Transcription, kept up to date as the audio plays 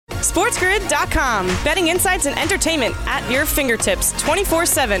SportsGrid.com. Betting insights and entertainment at your fingertips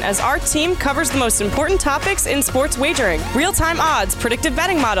 24/7 as our team covers the most important topics in sports wagering. Real-time odds, predictive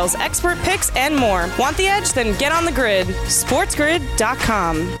betting models, expert picks, and more. Want the edge? Then get on the grid.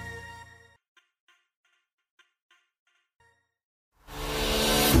 SportsGrid.com.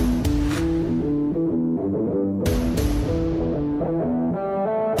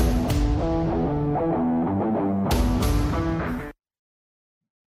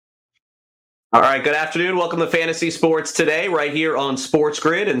 All right, good afternoon. Welcome to Fantasy Sports Today, right here on Sports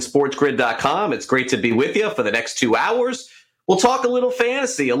Grid and SportsGrid.com. It's great to be with you for the next 2 hours. We'll talk a little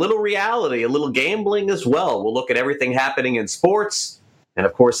fantasy, a little reality, a little gambling as well. We'll look at everything happening in sports. And,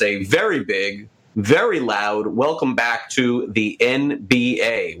 of course, a very big, very loud welcome back to the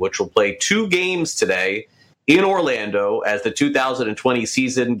NBA, which will play 2 games today in Orlando as the 2020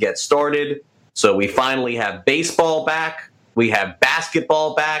 season gets started. So we finally have baseball back. We have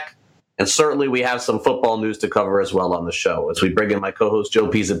basketball back. And certainly we have some football news to cover as well on the show as we bring in my co-host, Joe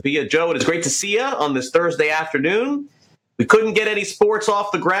Pizzapia. Joe, it is great to see you on this Thursday afternoon. We couldn't get any sports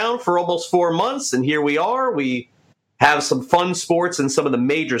off the ground for almost 4 months, and here we are. We have some fun sports and some of the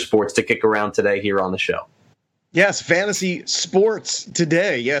major sports to kick around today here on the show. Yes, fantasy sports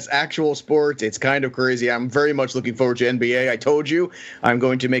today. Yes, actual sports. It's kind of crazy. I'm very much looking forward to NBA. I told you I'm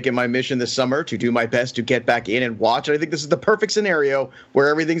going to make it my mission this summer to do my best to get back in and watch. I think this is the perfect scenario where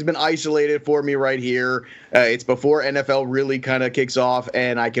everything's been isolated for me right here. It's before NFL really kind of kicks off,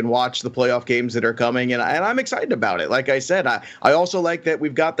 and I can watch the playoff games that are coming, and I'm excited about it. Like I said, I also like that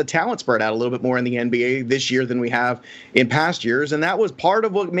we've got the talent spread out a little bit more in the NBA this year than we have in past years, and that was part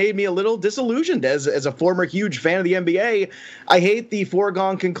of what made me a little disillusioned as a former huge fan of the NBA. I hate the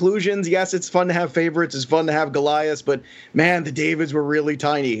foregone conclusions. Yes, it's fun to have favorites. It's fun to have Goliaths, but man, the Davids were really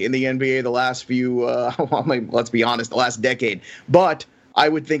tiny in the NBA the last few, let's be honest, the last decade. But I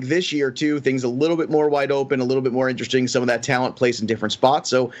would think this year, too, things a little bit more wide open, a little bit more interesting, some of that talent placed in different spots.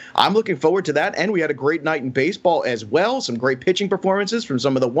 So I'm looking forward to that. And we had a great night in baseball as well. Some great pitching performances from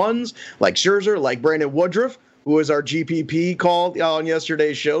some of the ones like Scherzer, like Brandon Woodruff, who was our GPP call on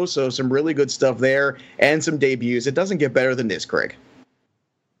yesterday's show. So some really good stuff there and some debuts. It doesn't get better than this, Craig.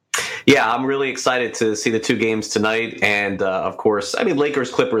 Yeah, I'm really excited to see the 2 games tonight. And, of course, I mean,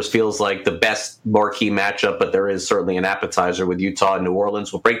 Lakers-Clippers feels like the best marquee matchup, but there is certainly an appetizer with Utah and New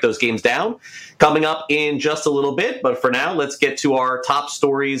Orleans. We'll break those games down coming up in just a little bit. But for now, let's get to our top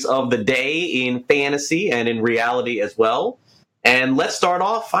stories of the day in fantasy and in reality as well. And let's start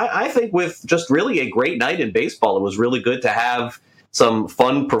off, I think, with just really a great night in baseball. It was really good to have some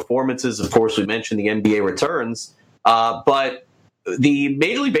fun performances. Of course, we mentioned the NBA returns, but the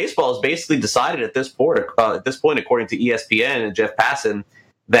Major League Baseball has basically decided at this point, according to ESPN and Jeff Passan,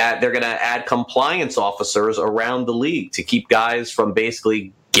 that they're going to add compliance officers around the league to keep guys from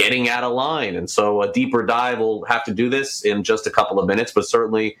basically getting out of line. And so a deeper dive, we'll have to do this in just a couple of minutes, but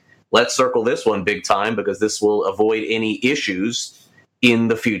certainly let's circle this one big time because this will avoid any issues in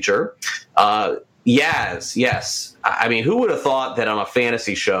the future. Yes. I mean, who would have thought that on a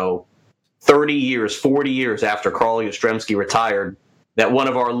fantasy show 30 years, 40 years after Carl Yastrzemski retired, that one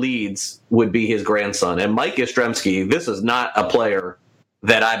of our leads would be his grandson. And Mike Yastrzemski, this is not a player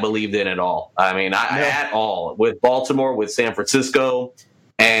that I believed in at all. I mean, at all. With Baltimore, with San Francisco,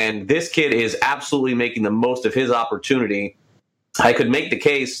 and this kid is absolutely making the most of his opportunity. I could make the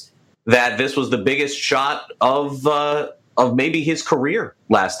case that this was the biggest shot of maybe his career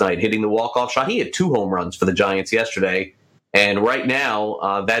last night, hitting the walk-off shot. He had 2 home runs for the Giants yesterday. And right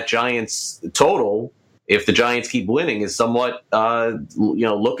now, that Giants total, if the Giants keep winning, is somewhat,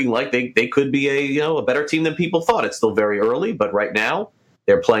 looking like they could be a better team than people thought. It's still very early, but right now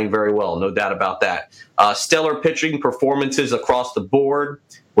they're playing very well, no doubt about that. Stellar pitching performances across the board.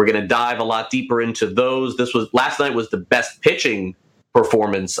 We're going to dive a lot deeper into those. Last night was the best pitching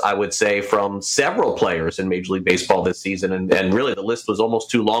performance, I would say, from several players in Major League Baseball this season, and really the list was almost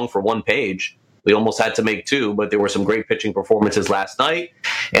too long for one page. We almost had to make 2, but there were some great pitching performances last night.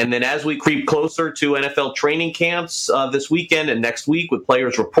 And then as we creep closer to NFL training camps this weekend and next week with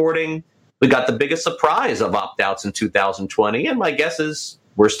players reporting, we got the biggest surprise of opt-outs in 2020. And my guess is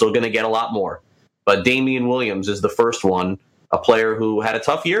we're still going to get a lot more. But Damian Williams is the first one, a player who had a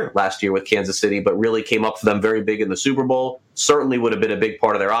tough year last year with Kansas City, but really came up for them very big in the Super Bowl. Certainly would have been a big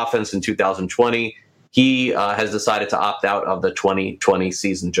part of their offense in 2020. He has decided to opt out of the 2020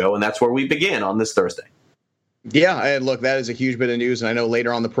 season, Joe, and that's where we begin on this Thursday. Yeah, and look, that is a huge bit of news, and I know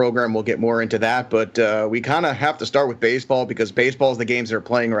later on the program we'll get more into that, but we kind of have to start with baseball because baseball is the games they're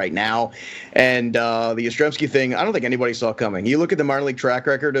playing right now, and the Yastrzemski thing, I don't think anybody saw coming. You look at the minor league track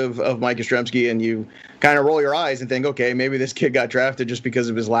record of Mike Yastrzemski, and you kind of roll your eyes and think, okay, maybe this kid got drafted just because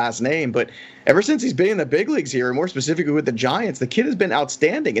of his last name, but ever since he's been in the big leagues here, and more specifically with the Giants, the kid has been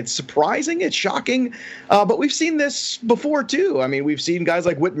outstanding. It's surprising, it's shocking, but we've seen this before too. I mean, we've seen guys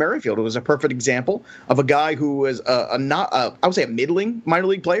like Whit Merrifield, who was a perfect example of a guy who was I would say a middling minor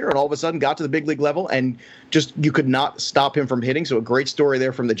league player, and all of a sudden got to the big league level, and just you could not stop him from hitting. So a great story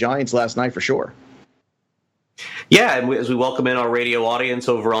there from the Giants last night for sure. Yeah, and as we welcome in our radio audience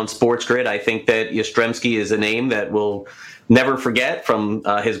over on Sports Grid, I think that Yastrzemski is a name that we'll never forget from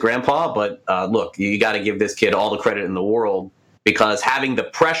his grandpa. But look, you got to give this kid all the credit in the world, because having the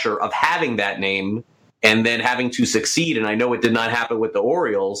pressure of having that name and then having to succeed, and I know it did not happen with the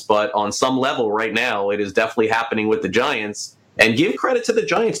Orioles, but on some level right now, it is definitely happening with the Giants. And give credit to the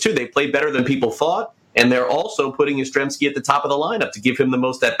Giants, too. They played better than people thought, and they're also putting Yastrzemski at the top of the lineup to give him the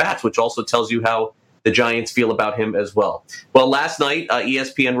most at-bats, which also tells you how the Giants feel about him as well. Well, last night,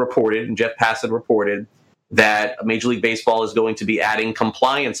 ESPN reported, and Jeff Passan reported, that Major League Baseball is going to be adding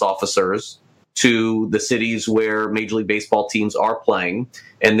compliance officers to the cities where Major League Baseball teams are playing.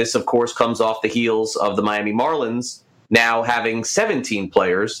 And this, of course, comes off the heels of the Miami Marlins now having 17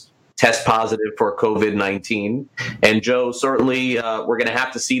 players test positive for COVID-19. And Joe, certainly we're going to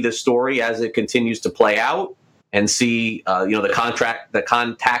have to see this story as it continues to play out and see the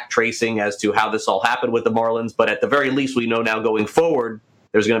contact tracing as to how this all happened with the Marlins. But at the very least, we know now going forward,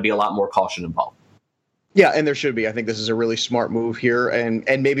 there's going to be a lot more caution involved. Yeah, and there should be. I think this is a really smart move here, and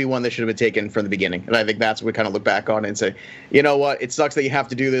maybe one that should have been taken from the beginning. And I think that's what we kind of look back on and say, you know what, it sucks that you have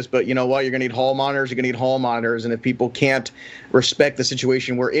to do this, but you know what, you're going to need hall monitors, you're going to need hall monitors, and if people can't respect the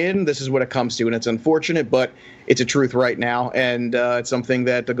situation we're in, this is what it comes to. And it's unfortunate, but it's a truth right now, and it's something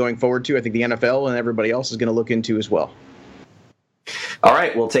that going forward to, I think the NFL and everybody else is going to look into as well. All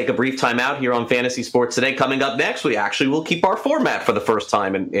right, we'll take a brief time out here on Fantasy Sports Today. Coming up next, we actually will keep our format for the first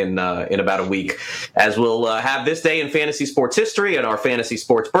time in about a week, as we'll have this day in fantasy sports history and our fantasy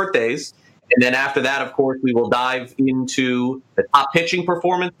sports birthdays. And then after that, of course, we will dive into the top pitching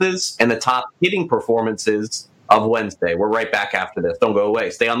performances and the top hitting performances of Wednesday. We're right back after this. Don't go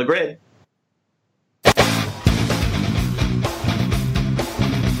away. Stay on the grid.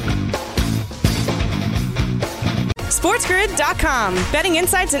 SportsGrid.com. Betting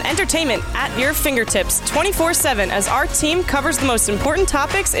insights and entertainment at your fingertips 24/7 as our team covers the most important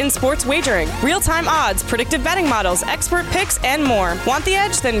topics in sports wagering. Real-time odds, predictive betting models, expert picks, and more. Want the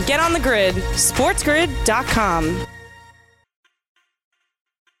edge? Then get on the grid. SportsGrid.com.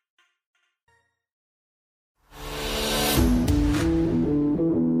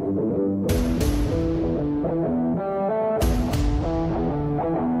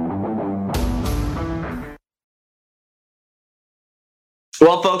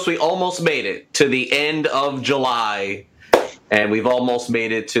 Well, folks, we almost made it to the end of July, and we've almost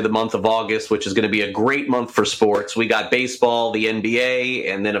made it to the month of August, which is going to be a great month for sports. We got baseball, the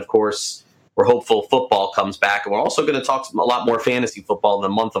NBA, and then, of course, we're hopeful football comes back. And we're also going to talk a lot more fantasy football in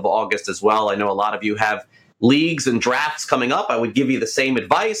the month of August as well. I know a lot of you have leagues and drafts coming up. I would give you the same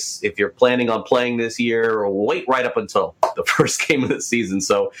advice. If you're planning on playing this year, or wait right up until the first game of the season.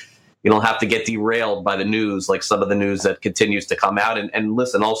 So you don't have to get derailed by the news, like some of the news that continues to come out. And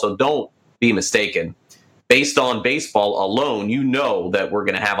listen, also, don't be mistaken. Based on baseball alone, you know that we're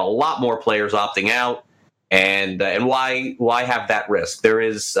going to have a lot more players opting out. And why have that risk?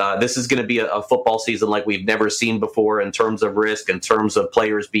 This is going to be a football season like we've never seen before in terms of risk, in terms of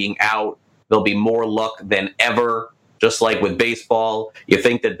players being out. There'll be more luck than ever, just like with baseball. You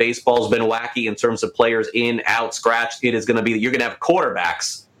think that baseball's been wacky in terms of players in, out, scratched. It is going to be, you're going to have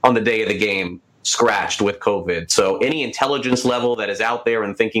quarterbacks on the day of the game scratched with COVID. So any intelligence level that is out there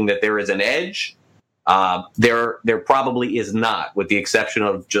and thinking that there is an edge, there probably is not, with the exception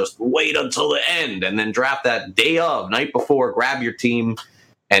of just wait until the end and then draft that day of, night before, grab your team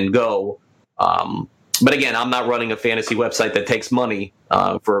and go. But again, I'm not running a fantasy website that takes money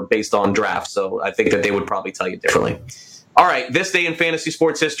based on drafts, so I think that they would probably tell you differently. All right, this day in fantasy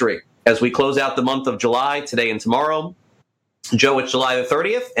sports history, as we close out the month of July, today and tomorrow. Joe, it's July the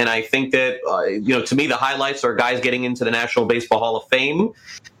 30th, and I think that, to me, the highlights are guys getting into the National Baseball Hall of Fame,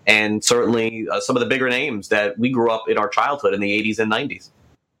 and certainly some of the bigger names that we grew up in our childhood in the 80s and 90s.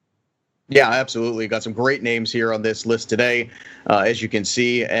 Yeah, absolutely. Got some great names here on this list today, as you can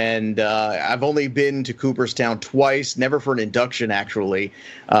see. And I've only been to Cooperstown twice, never for an induction, actually.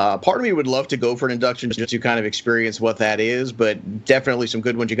 Part of me would love to go for an induction just to kind of experience what that is, but definitely some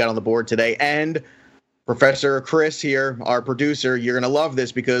good ones you got on the board today. And Professor Chris here, our producer, you're going to love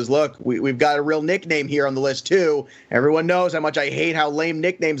this because, look, we've got a real nickname here on the list, too. Everyone knows how much I hate how lame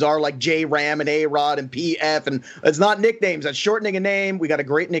nicknames are, like J-Ram and A-Rod and PF. And it's not nicknames. That's shortening a name. We got a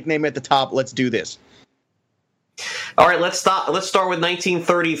great nickname at the top. Let's do this. All right, let's start with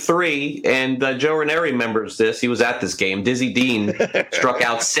 1933, and Joe Ranieri remembers this. He was at this game. Dizzy Dean struck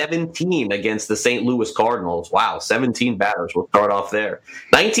out 17 against the St. Louis Cardinals. Wow, 17 batters. We'll start off there.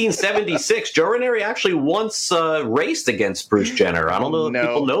 1976, Joe Ranieri actually once raced against Bruce Jenner. I don't know if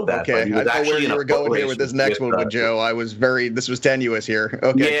people know that. Okay, but he was I know where you were going here with this next one, but Joe, this was tenuous here.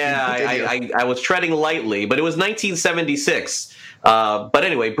 Okay. Yeah, I was treading lightly, but it was 1976. But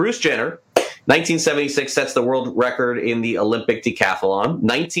anyway, Bruce Jenner. 1976 sets the world record in the Olympic decathlon.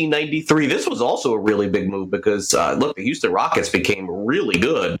 1993, this was also a really big move because, the Houston Rockets became really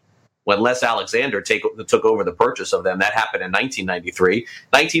good when Les Alexander took over the purchase of them. That happened in 1993.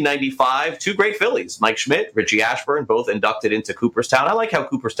 1995, two great Phillies, Mike Schmidt, Richie Ashburn, both inducted into Cooperstown. I like how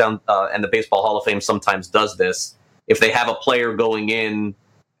Cooperstown and the Baseball Hall of Fame sometimes does this. If they have a player going in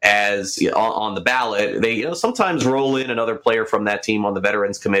as on the ballot, they sometimes roll in another player from that team on the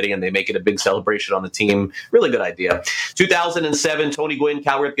Veterans Committee, and they make it a big celebration on the team. Really good idea. 2007, Tony Gwynn,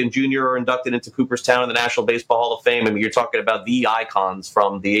 Cal Ripken Jr. are inducted into Cooperstown in the National Baseball Hall of Fame. I mean, you're talking about the icons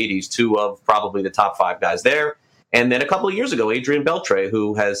from the 80s, two of probably the top five guys there. And then a couple of years ago, Adrian Beltre,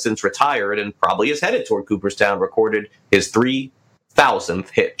 who has since retired and probably is headed toward Cooperstown, recorded his 3,000th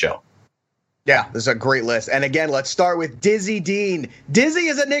hit, Joe. Yeah, this is a great list. And again, let's start with Dizzy Dean. Dizzy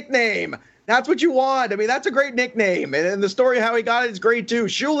is a nickname. That's what you want. I mean, that's a great nickname. And the story of how he got it is great, too.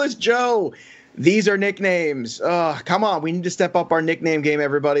 Shoeless Joe. These are nicknames. Come on. We need to step up our nickname game,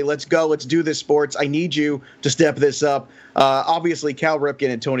 everybody. Let's go. Let's do this, sports. I need you to step this up. Obviously, Cal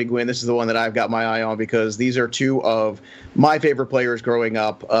Ripken and Tony Gwynn. This is the one that I've got my eye on because these are two of my favorite players growing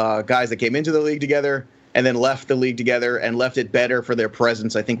up, guys that came into the league together and then left the league together and left it better for their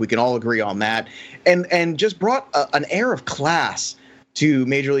presence. I think we can all agree on that. And just brought an air of class to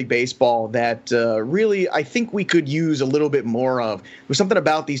Major League Baseball that really I think we could use a little bit more of. There was something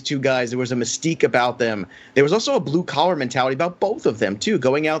about these two guys. There was a mystique about them. There was also a blue-collar mentality about both of them, too,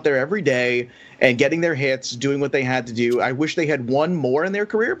 going out there every day and getting their hits, doing what they had to do. I wish they had won more in their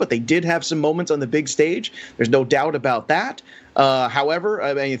career, but they did have some moments on the big stage. There's no doubt about that. However,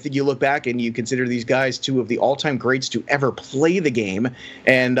 I mean, I think you look back and you consider these guys two of the all-time greats to ever play the game,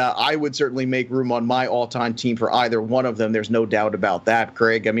 and I would certainly make room on my all-time team for either one of them. There's no doubt about that,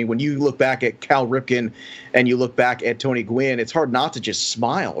 Craig. I mean, when you look back at Cal Ripken and you look back at Tony Gwynn, it's hard not to just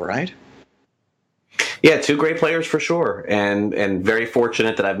smile, right? Yeah, two great players for sure, and very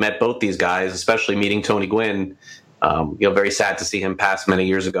fortunate that I've met both these guys, especially meeting Tony Gwynn. Very sad to see him pass many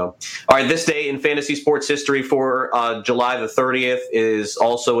years ago. All right, this day in fantasy sports history for July the 30th is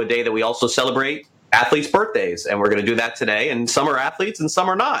also a day that we also celebrate athletes' birthdays, and we're going to do that today. And some are athletes and some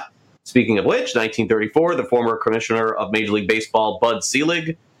are not. Speaking of which, 1934, the former commissioner of Major League Baseball, Bud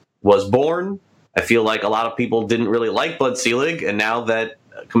Selig, was born. I feel like a lot of people didn't really like Bud Selig, and now that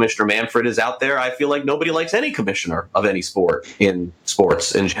Commissioner Manfred is out there, I feel like nobody likes any commissioner of any sport in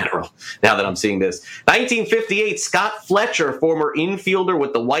sports in general, now that I'm seeing this. 1958, Scott Fletcher, former infielder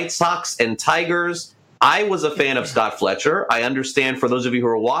with the White Sox and Tigers. I was a fan of Scott Fletcher. I understand for those of you who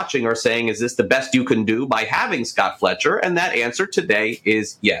are watching are saying, is this the best you can do by having Scott Fletcher? And that answer today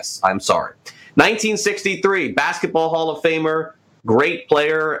is yes. I'm sorry. 1963, Basketball Hall of Famer, great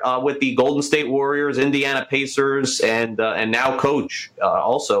player with the Golden State Warriors, Indiana Pacers, and now coach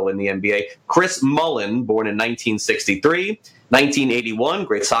also in the NBA. Chris Mullin, born in 1963. 1981,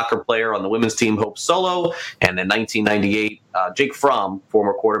 great soccer player on the women's team, Hope Solo. And then 1998, Jake Fromm,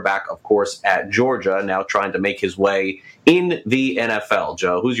 former quarterback, of course, at Georgia, now trying to make his way in the NFL.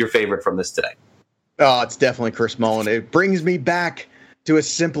 Joe, who's your favorite from this today? Oh, it's definitely Chris Mullin. It brings me back to a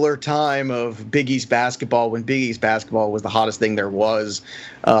simpler time of Big East basketball when Big East basketball was the hottest thing there was.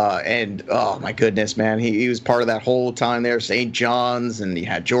 And, oh, my goodness, man, he was part of that whole time there, St. John's, and he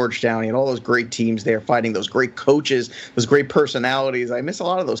had Georgetown. He had all those great teams there fighting, those great coaches, those great personalities. I miss a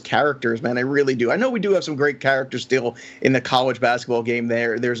lot of those characters, man. I really do. I know we do have some great characters still in the college basketball game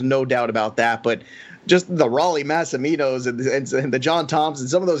there. There's no doubt about that. But just the Raleigh Massiminos and the John Thompson,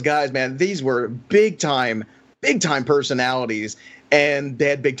 some of those guys, man, these were big-time personalities. And they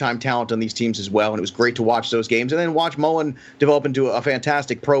had big-time talent on these teams as well, and it was great to watch those games. And then watch Mullen develop into a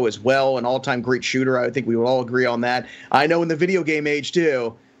fantastic pro as well, an all-time great shooter. I think we would all agree on that. I know in the video game age,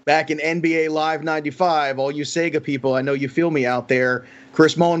 too, back in NBA Live 95, all you Sega people, I know you feel me out there.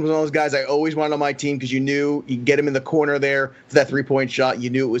 Chris Mullin was one of those guys I always wanted on my team because you knew you get him in the corner there for that three-point shot. You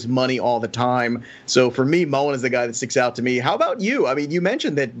knew it was money all the time. So for me, Mullin is the guy that sticks out to me. How about you? I mean, you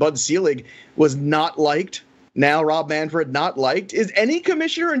mentioned that Bud Selig was not liked. Now Rob Manfred not liked. Is any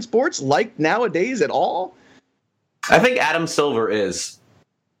commissioner in sports liked nowadays at all? I think Adam Silver is.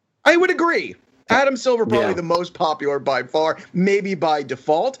 I would agree. Adam Silver probably the most popular by far, maybe by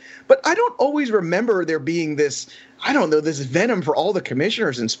default. But I don't always remember there being this, I don't know, this venom for all the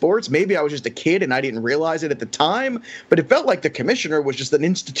commissioners in sports. Maybe I was just a kid and I didn't realize it at the time. But it felt like the commissioner was just an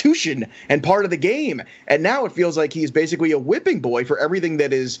institution and part of the game. And now it feels like he's basically a whipping boy for everything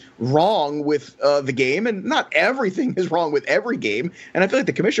that is wrong with the game. And not everything is wrong with every game. And I feel like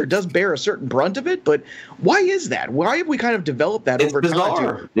the commissioner does bear a certain brunt of it. But why is that? Why have we kind of developed that over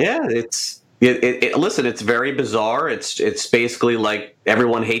time? Yeah, listen, it's very bizarre. It's basically like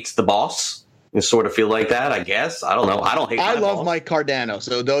everyone hates the boss. You sort of feel like that, I guess. I don't know. I don't hate. I love boss. Mike Cardano,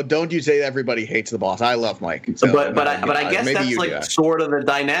 so don't you say everybody hates the boss. I love Mike. So, but I guess that's like sort of the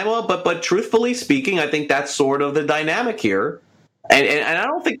dynamic. But truthfully speaking, I think that's sort of the dynamic here, and I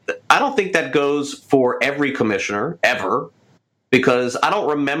don't think that goes for every commissioner ever, because I don't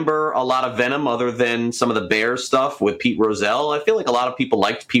remember a lot of venom other than some of the Bears stuff with Pete Rozelle. I feel like a lot of people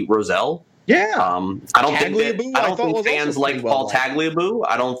liked Pete Rozelle. Yeah, I don't think fans liked Paul Tagliabue.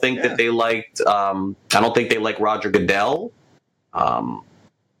 I don't think that they liked. I don't think they like Roger Goodell. And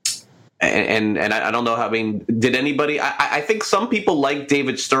I don't know how. I mean, did anybody? I think some people like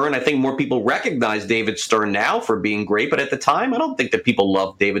David Stern. I think more people recognize David Stern now for being great. But at the time, I don't think that people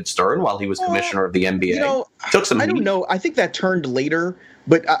loved David Stern while he was commissioner of the NBA. I don't know. I think that turned later.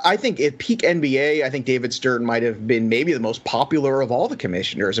 But I think at peak NBA, I think David Stern might have been maybe the most popular of all the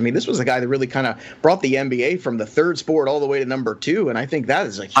commissioners. I mean, this was a guy that really kind of brought the NBA from the third sport all the way to number 2, and I think that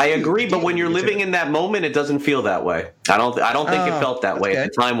is I agree, but when you're living in that moment, it doesn't feel that way. I don't think it felt that way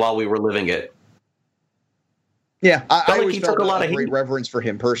at the time while we were living it. Yeah, I always felt a lot of great reverence for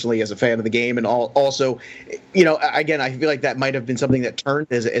him personally as a fan of the game, and also, again, I feel like that might have been something that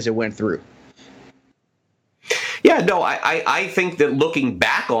turned as it went through. Yeah, no, I think that looking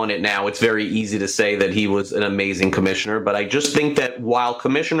back on it now, it's very easy to say that he was an amazing commissioner. But I just think that while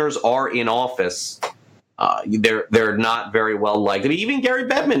commissioners are in office, they're not very well liked. I mean, even Gary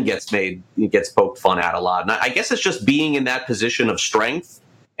Bettman gets poked fun at a lot. And I guess it's just being in that position of strength,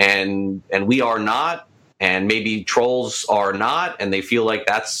 and we are not, and maybe trolls are not, and they feel like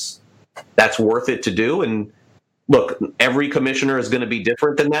that's worth it to do. And look, every commissioner is going to be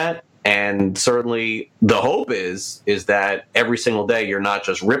different than that. And certainly the hope is that every single day you're not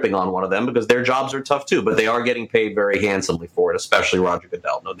just ripping on one of them, because their jobs are tough too, but they are getting paid very handsomely for it, especially Roger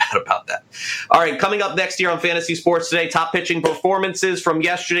Goodell, no doubt about that. All right, coming up next year on Fantasy Sports Today, top pitching performances from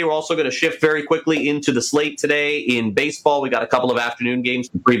yesterday. We're also going to shift very quickly into the slate today in baseball. We got a couple of afternoon games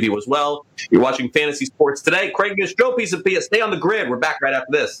to preview as well. You're watching Fantasy Sports Today. Craig Gish, Joe Pisapia, stay on the grid. We're back right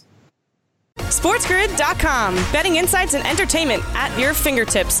after this. SportsGrid.com. Betting insights and entertainment at your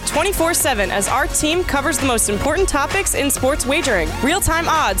fingertips 24/7 as our team covers the most important topics in sports wagering. Real-time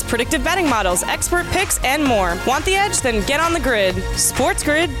odds, predictive betting models, expert picks, and more. Want the edge? Then get on the grid.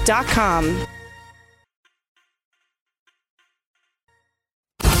 SportsGrid.com.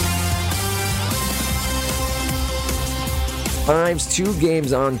 Braves, 2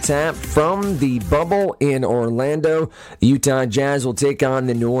 games on tap from the bubble in Orlando. The Utah Jazz will take on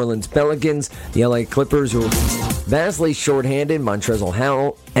the New Orleans Pelicans. The LA Clippers, who are vastly shorthanded, Montrezl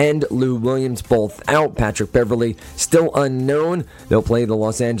Harrell and Lou Williams both out. Patrick Beverley still unknown. They'll play the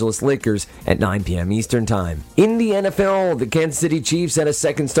Los Angeles Lakers at 9 p.m. Eastern Time. In the NFL, the Kansas City Chiefs had a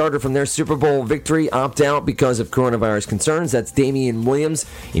second starter from their Super Bowl victory opt out because of coronavirus concerns. That's Damian Williams.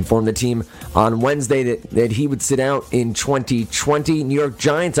 He informed the team on Wednesday that he would sit out in 2020. New York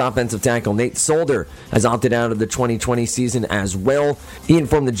Giants offensive tackle Nate Solder has opted out of the 2020 season as well. He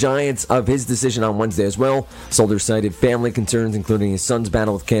informed the Giants of his decision on Wednesday as well. Solder cited family concerns, including his son's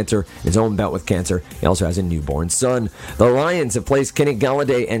battle with cancer, his own bout with cancer. He also has a newborn son. The Lions have placed Kenny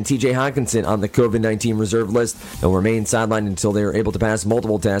Galladay and TJ Hawkinson on the COVID-19 reserve list. They'll remain sidelined until they are able to pass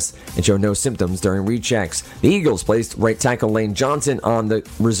multiple tests and show no symptoms during rechecks. The Eagles placed right tackle Lane Johnson on the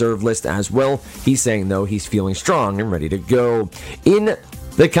reserve list as well. He's saying, though, he's feeling strong and ready to go. In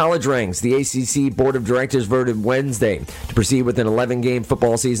The college ranks. The ACC Board of Directors voted Wednesday to proceed with an 11-game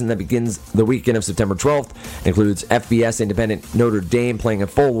football season that begins the weekend of September 12th. It includes FBS independent Notre Dame playing a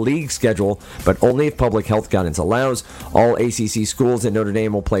full league schedule, but only if public health guidance allows. All ACC schools at Notre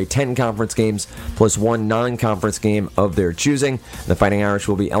Dame will play 10 conference games plus one non-conference game of their choosing. The Fighting Irish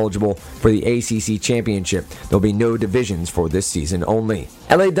will be eligible for the ACC championship. There will be no divisions for this season only.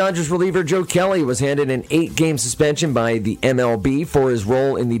 LA Dodgers reliever Joe Kelly was handed an 8-game suspension by the MLB for his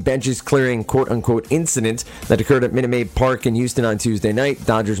role in the benches clearing quote-unquote incident that occurred at Minute Maid Park in Houston on Tuesday night.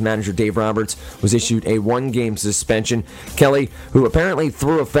 Dodgers manager Dave Roberts was issued a 1-game suspension. Kelly, who apparently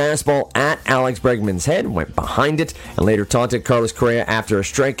threw a fastball at Alex Bregman's head, went behind it, and later taunted Carlos Correa after a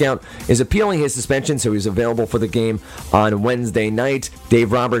strikeout, is appealing his suspension, so he's available for the game on Wednesday night.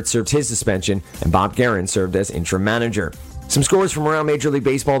 Dave Roberts served his suspension, and Bob Guerin served as interim manager. Some scores from around Major League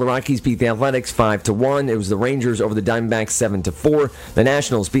Baseball. The Rockies beat the Athletics 5-1. It was the Rangers over the Diamondbacks 7-4. The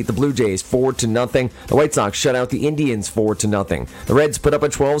Nationals beat the Blue Jays 4-0. The White Sox shut out the Indians 4-0. The Reds put up a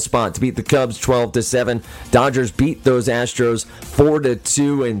 12 spot to beat the Cubs 12-7. Dodgers beat those Astros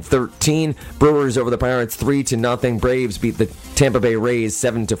 4-2 and 13. Brewers over the Pirates 3-0. Braves beat the Tampa Bay Rays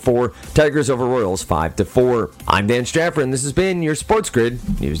 7-4. Tigers over Royals 5-4. I'm Dan Strafford, and this has been your Sports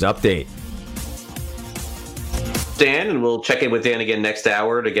Grid News Update. Dan, and we'll check in with Dan again next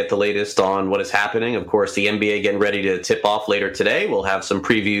hour to get the latest on what is happening. Of course, the NBA getting ready to tip off later today. We'll have some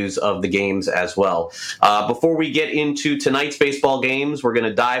previews of the games as well. Before we get into tonight's baseball games, we're going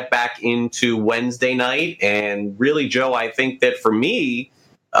to dive back into Wednesday night. And really, Joe, I think that for me,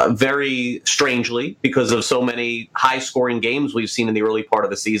 very strangely, because of so many high-scoring games we've seen in the early part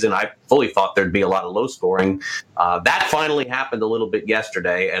of the season, I fully thought there'd be a lot of low-scoring. That finally happened a little bit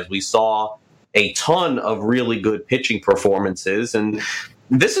yesterday as we saw a ton of really good pitching performances. And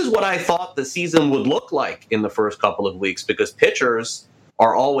this is what I thought the season would look like in the first couple of weeks, because pitchers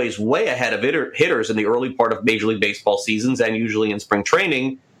are always way ahead of hitters in the early part of Major League Baseball seasons and usually in spring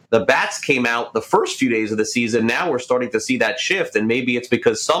training. The bats came out the first few days of the season. Now we're starting to see that shift, and maybe it's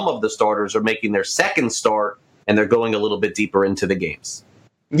because some of the starters are making their second start and they're going a little bit deeper into the games.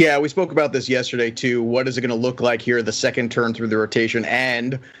 Yeah, we spoke about this yesterday, too. What is it going to look like here the second turn through the rotation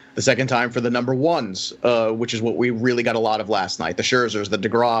and the second time for the number ones, which is what we really got a lot of last night. The Scherzers, the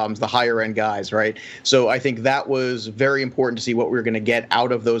DeGroms, the higher-end guys, right? So I think that was very important to see what we were going to get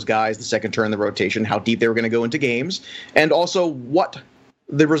out of those guys the second turn in the rotation, how deep they were going to go into games, and also what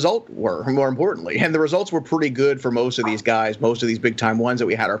the result were, more importantly. And the results were pretty good for most of these guys, most of these big-time ones that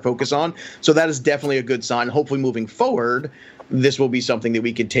we had our focus on. So that is definitely a good sign. Hopefully moving forward, this will be something that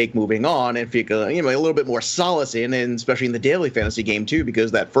we can take moving on and feel, a little bit more solace in, and especially in the daily fantasy game, too,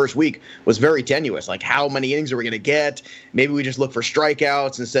 because that first week was very tenuous. Like, how many innings are we going to get? Maybe we just look for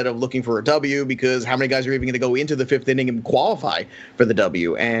strikeouts instead of looking for a W, because how many guys are even going to go into the fifth inning and qualify for the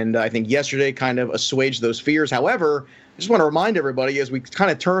W? And I think yesterday kind of assuaged those fears. However, I just want to remind everybody, as we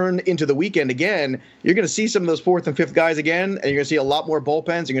kind of turn into the weekend again, you're going to see some of those fourth and fifth guys again, and you're going to see a lot more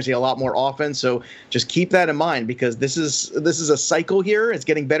bullpens. You're going to see a lot more offense. So just keep that in mind, because this is a cycle here. It's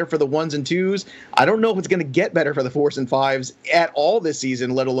getting better for the ones and twos. I don't know if it's going to get better for the fours and fives at all this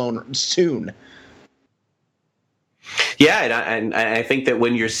season, let alone soon. Yeah, and I think that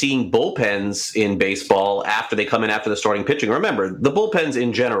when you're seeing bullpens in baseball after they come in after the starting pitching, remember, the bullpens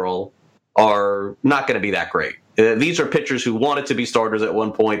in general are not going to be that great. These are pitchers who wanted to be starters at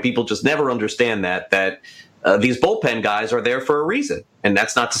one point. People just never understand that these bullpen guys are there for a reason. And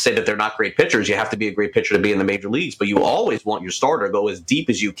that's not to say that they're not great pitchers. You have to be a great pitcher to be in the major leagues, but you always want your starter to go as deep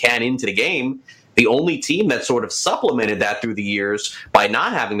as you can into the game. The only team that sort of supplemented that through the years by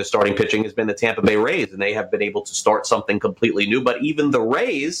not having the starting pitching has been the Tampa Bay Rays, and they have been able to start something completely new. But even the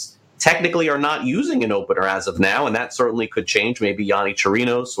Rays technically are not using an opener as of now, and that certainly could change. Maybe Yanni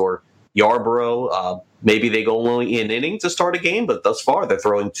Chirinos or Yarborough, maybe they go only an inning to start a game, but thus far they're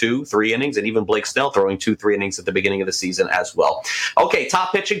throwing 2-3 innings, and even Blake Snell throwing 2-3 innings at the beginning of the season as well. Okay,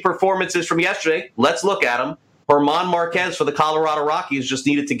 top pitching performances from yesterday. Let's look at them. German Marquez for the Colorado Rockies just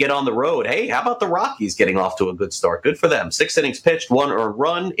needed to get on the road. Hey, how about the Rockies getting off to a good start? Good for them. 6 innings pitched, 1 earned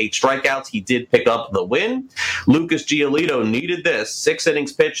run, 8 strikeouts. He did pick up the win. Lucas Giolito needed this. 6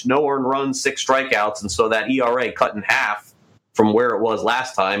 innings pitched, no earned runs, 6 strikeouts, and so that ERA cut in half from where it was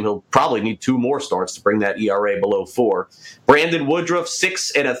last time. He'll probably need 2 more starts to bring that ERA below 4. Brandon Woodruff,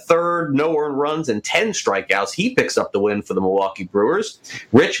 6 1/3, no earned runs, and 10 strikeouts. He picks up the win for the Milwaukee Brewers.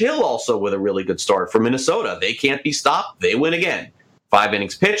 Rich Hill also with a really good start for Minnesota. They can't be stopped. They win again. 5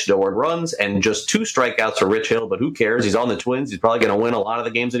 innings pitched, no earned runs, and just 2 strikeouts for Rich Hill, but who cares? He's on the Twins. He's probably going to win a lot of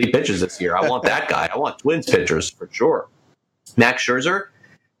the games that he pitches this year. I want that guy. I want Twins pitchers for sure. Max Scherzer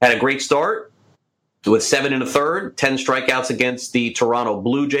had a great start. with 7 1/3, 10 strikeouts against the Toronto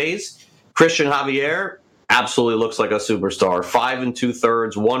Blue Jays. Christian Javier absolutely looks like a superstar. 5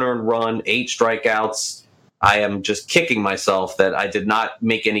 2/3, 1 earned run, 8 strikeouts. I am just kicking myself that I did not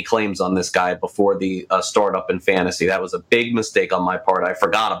make any claims on this guy before the startup in fantasy. That was a big mistake on my part. I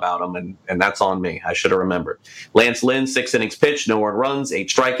forgot about him, and that's on me. I should have remembered. Lance Lynn, 6 innings pitched, no earned runs, 8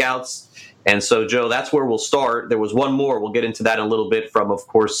 strikeouts. And so, Joe, that's where we'll start. There was one more. We'll get into that in a little bit from, of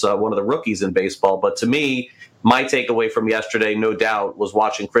course, one of the rookies in baseball. But to me, my takeaway from yesterday, no doubt, was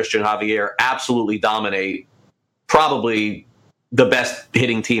watching Christian Javier absolutely dominate probably the best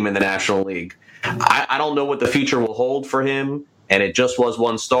hitting team in the National League. I don't know what the future will hold for him, and it just was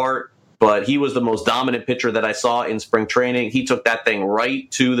one start, but he was the most dominant pitcher that I saw in spring training. He took that thing right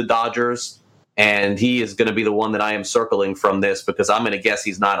to the Dodgers, and he is going to be the one that I am circling from this because I'm going to guess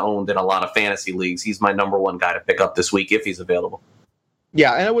he's not owned in a lot of fantasy leagues. He's my number one guy to pick up this week if he's available.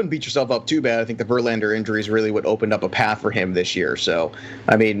 Yeah, and I wouldn't beat yourself up too bad. I think the Verlander injuries really would open up a path for him this year. So,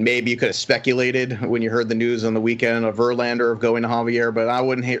 I mean, maybe you could have speculated when you heard the news on the weekend of Verlander of going to Javier, but I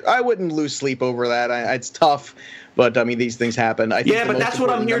wouldn't lose sleep over that. It's tough, but I mean, these things happen. But that's what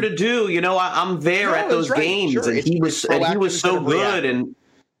I'm here to do. You know, I'm there at those games, sure. and he was so good,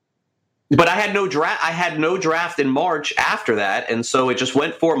 but I had no draft. I had no draft in March after that, and so it just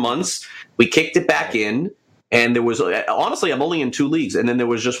went 4 months. We kicked it back in. And there was, honestly, I'm only in 2 leagues. And then there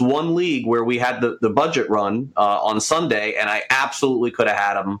was just 1 league where we had the budget run on Sunday, and I absolutely could have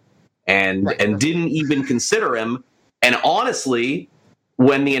had him and didn't even consider him. And honestly,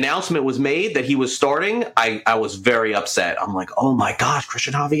 when the announcement was made that he was starting, I was very upset. I'm like, oh my gosh,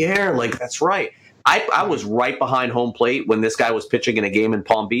 Christian Javier, like, that's right. I was right behind home plate when this guy was pitching in a game in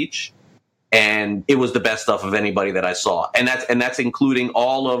Palm Beach. And it was the best stuff of anybody that I saw. And that's including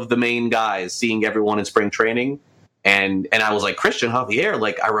all of the main guys, seeing everyone in spring training. And I was like, Christian Javier,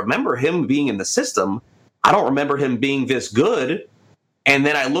 like, I remember him being in the system. I don't remember him being this good. And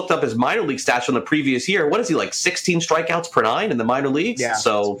then I looked up his minor league stats from the previous year. What is he, like 16 strikeouts per 9 in the minor leagues? Yeah,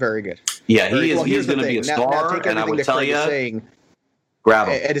 so very good. Yeah, he's going to be a star. And I would tell you, grab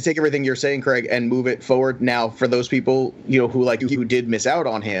him. And to take everything you're saying, Craig, and move it forward now for those people, who did miss out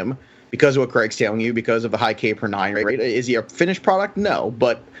on him, because of what Craig's telling you, because of the high K per 9 rate. Is he a finished product? No.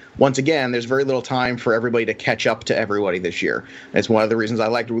 But once again, there's very little time for everybody to catch up to everybody this year. It's one of the reasons I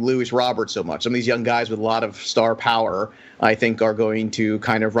liked Luis Robert so much. Some of these young guys with a lot of star power, I think, are going to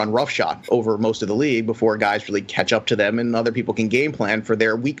kind of run roughshod over most of the league before guys really catch up to them and other people can game plan for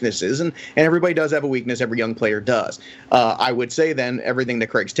their weaknesses. And everybody does have a weakness. Every young player does. I would say then everything that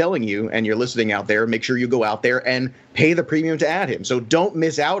Craig's telling you and you're listening out there, make sure you go out there and pay the premium to add him. So don't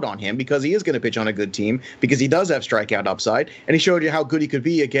miss out on him because he is going to pitch on a good team because he does have strikeout upside. And he showed you how good he could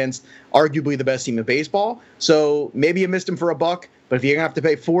be against arguably the best team in baseball. So maybe you missed him for $1, but if you're going to have to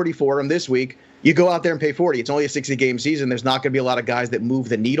pay $40 for him this week, you go out there and pay $40. It's only a 60-game season. There's not going to be a lot of guys that move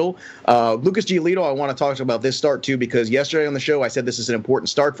the needle. Lucas Giolito, I want to talk about this start, too, because yesterday on the show I said this is an important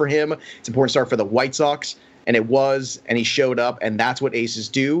start for him. It's an important start for the White Sox, and it was, and he showed up, and that's what aces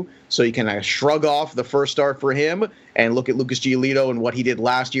do. So you can shrug off the first start for him and look at Lucas Giolito and what he did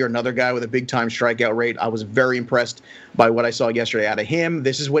last year, another guy with a big-time strikeout rate. I was very impressed by what I saw yesterday out of him.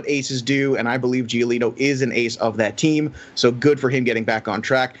 This is what aces do, and I believe Giolito is an ace of that team, so good for him getting back on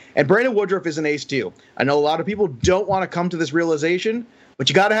track. And Brandon Woodruff is an ace, too. I know a lot of people don't want to come to this realization, but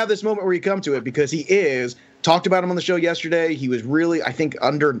you got to have this moment where you come to it because he is. Talked about him on the show yesterday. He was really, I think it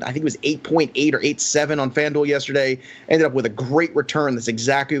was 8.8 or 8.7 on FanDuel yesterday. Ended up with a great return. That's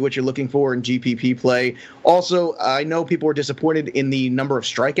exactly what you're looking for in GPP play. Also, I know people were disappointed in the number of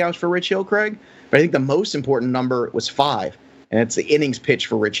strikeouts for Rich Hill, Craig, but I think the most important number was 5. And it's the innings pitch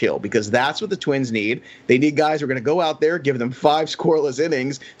for Rich Hill because that's what the Twins need. They need guys who are going to go out there, give them 5 scoreless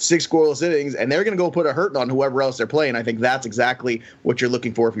innings, 6 scoreless innings, and they're going to go put a hurting on whoever else they're playing. I think that's exactly what you're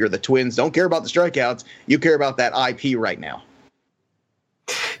looking for if you're the Twins. Don't care about the strikeouts. You care about that IP right now.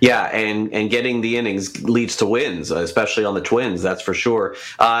 Yeah, and getting the innings leads to wins, especially on the Twins, that's for sure.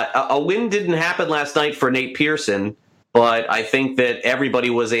 A win didn't happen last night for Nate Pearson, but I think that everybody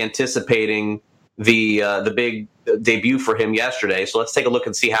was anticipating the big debut for him yesterday. So let's take a look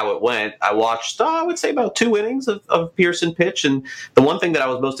and see how it went. I watched, I would say, about 2 innings of Pearson pitch. And the one thing that I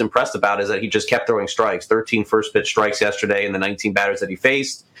was most impressed about is that he just kept throwing strikes. 13 first pitch strikes yesterday in the 19 batters that he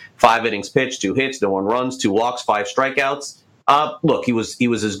faced. 5 innings pitched, 2 hits, no 1 runs, 2 walks, 5 strikeouts. Look, he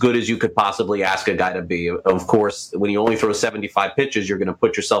was as good as you could possibly ask a guy to be. Of course, when you only throw 75 pitches, you're going to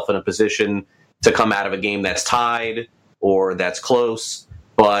put yourself in a position to come out of a game that's tied or that's close.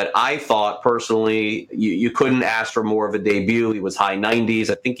 But I thought, personally, you couldn't ask for more of a debut. He was high 90s.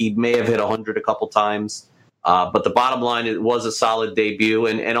 I think he may have hit 100 a couple times. But the bottom line, it was a solid debut.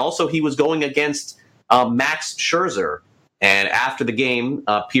 And also he was going against Max Scherzer. And after the game,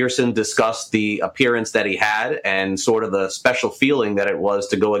 Pearson discussed the appearance that he had and sort of the special feeling that it was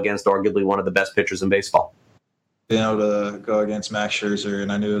to go against arguably one of the best pitchers in baseball. Being able to go against Max Scherzer,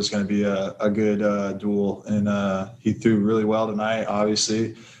 and I knew it was going to be a good duel. And he threw really well tonight,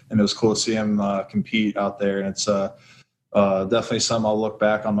 obviously, and it was cool to see him compete out there. And it's definitely something I'll look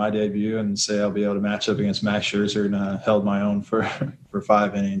back on my debut and say I'll be able to match up against Max Scherzer, and held my own for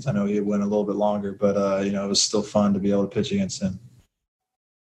 5 innings. I know he went a little bit longer, but it was still fun to be able to pitch against him.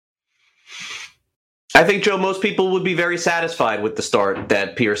 I think, Joe, most people would be very satisfied with the start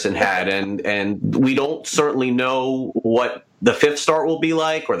that Pearson had, and we don't certainly know what the 5th start will be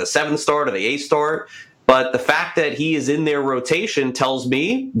like, or the 7th start, or the 8th start, but the fact that he is in their rotation tells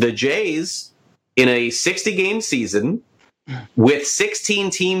me the Jays, in a 60-game season, with 16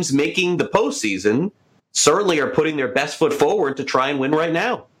 teams making the postseason, certainly are putting their best foot forward to try and win right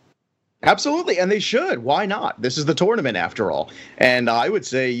now. Absolutely, and they should. Why not? This is the tournament, after all. And I would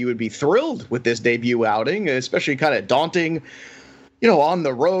say you would be thrilled with this debut outing, especially kind of daunting, on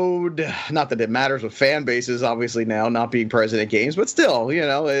the road. Not that it matters with fan bases, obviously, now, not being present at games, but still,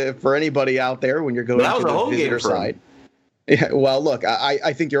 for anybody out there when you're going to the visitor side. Yeah, well, look,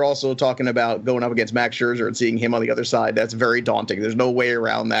 I think you're also talking about going up against Max Scherzer and seeing him on the other side. That's very daunting. There's no way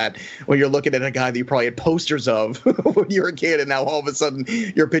around that when you're looking at a guy that you probably had posters of when you were a kid, and now all of a sudden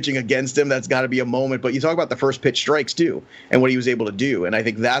you're pitching against him. That's got to be a moment. But you talk about the first pitch strikes, too, and what he was able to do. And I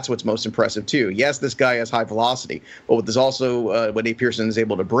think that's what's most impressive, too. Yes, this guy has high velocity, but what there's also what Nate Pearson is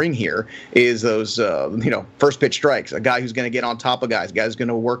able to bring here is those, first pitch strikes, a guy who's going to get on top of guys, a guy who's going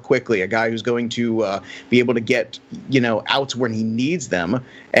to work quickly, a guy who's going to be able to get, outs when he needs them.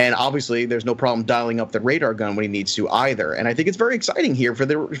 And obviously there's no problem dialing up the radar gun when he needs to either. And I think it's very exciting here for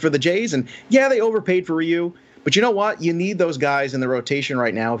the Jays. And yeah, they overpaid for Ryu, but you know what? You need those guys in the rotation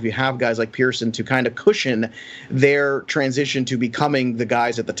right now if you have guys like Pearson to kind of cushion their transition to becoming the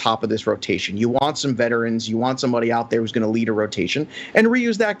guys at the top of this rotation. You want some veterans. You want somebody out there who's going to lead a rotation, and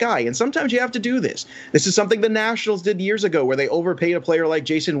Ryu's that guy. And sometimes you have to do this. This is something the Nationals did years ago where they overpaid a player like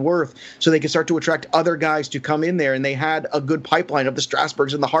Jason Worth so they could start to attract other guys to come in there, and they had a good pipeline of the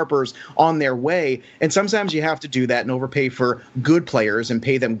Strasburgs and the Harpers on their way. And sometimes you have to do that and overpay for good players and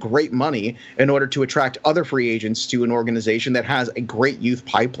pay them great money in order to attract other free agents to an organization that has a great youth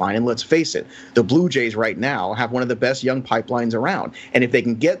pipeline. And let's face it, the Blue Jays right now have one of the best young pipelines around. And if they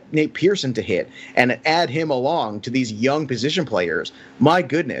can get Nate Pearson to hit and add him along to these young position players, my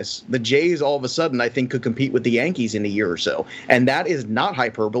goodness, the Jays all of a sudden, I think, could compete with the Yankees in a year or so. And that is not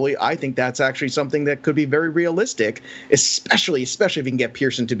hyperbole. I think that's actually something that could be very realistic, especially if you can get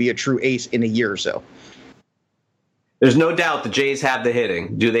Pearson to be a true ace in a year or so. There's no doubt the Jays have the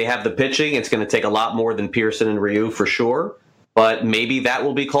hitting. Do they have the pitching? It's going to take a lot more than Pearson and Ryu for sure, but maybe that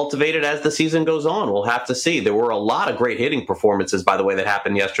will be cultivated as the season goes on. We'll have to see. There were a lot of great hitting performances, by the way, that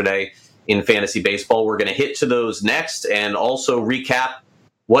happened yesterday in fantasy baseball. We're going to hit to those next and also recap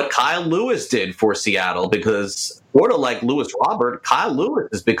what Kyle Lewis did for Seattle, because sort of like Lewis Robert, Kyle Lewis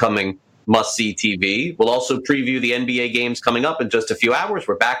is becoming must-see TV. We'll also preview the NBA games coming up in just a few hours.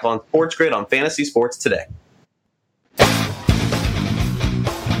 We're back on Sports Grid on Fantasy Sports Today.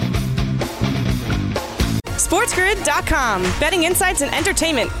 SportsGrid.com. Betting insights and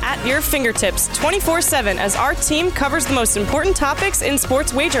entertainment at your fingertips 24/7 as our team covers the most important topics in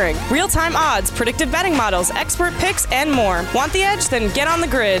sports wagering. Real-time odds, predictive betting models, expert picks, and more. Want the edge? Then get on the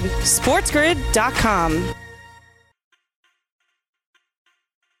grid. SportsGrid.com.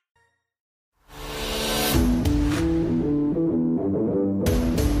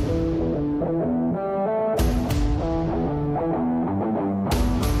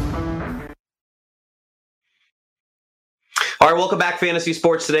 All right, welcome back, Fantasy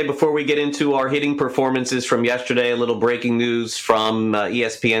Sports Today. Before we get into our hitting performances from yesterday, a little breaking news from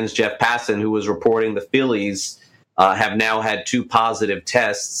ESPN's Jeff Passan, who was reporting the Phillies have now had 2 positive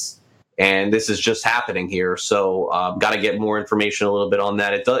tests, and this is just happening here. So got to get more information a little bit on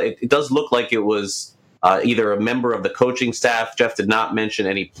that. It does look like it was either a member of the coaching staff. Jeff did not mention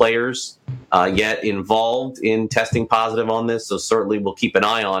any players yet involved in testing positive on this, so certainly we'll keep an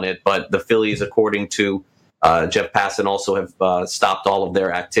eye on it. But the Phillies, according to Jeff Passan, also have stopped all of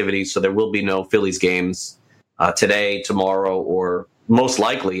their activities, so there will be no Phillies games today, tomorrow, or most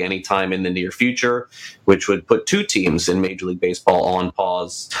likely anytime in the near future, which would put 2 teams in Major League Baseball on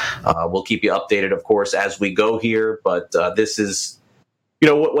pause. We'll keep you updated, of course, as we go here, but this is,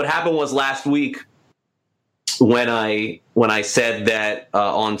 what happened was last week when I said that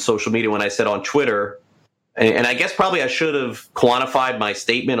on social media, when I said on Twitter, and I guess probably I should have quantified my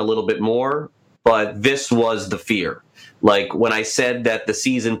statement a little bit more, but this was the fear. Like when I said that the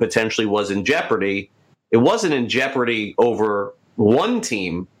season potentially was in jeopardy, it wasn't in jeopardy over one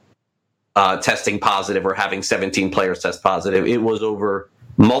team testing positive or having 17 players test positive. It was over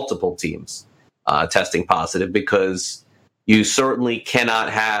multiple teams testing positive, because you certainly cannot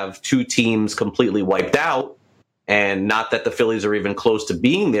have two teams completely wiped out. And not that the Phillies are even close to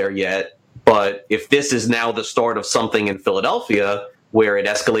being there yet, but if this is now the start of something in Philadelphia where it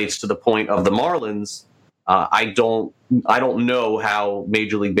escalates to the point of the Marlins, I don't know how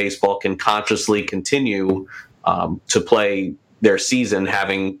Major League Baseball can consciously continue to play their season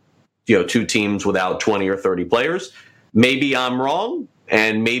having two teams without 20 or 30 players. Maybe I'm wrong,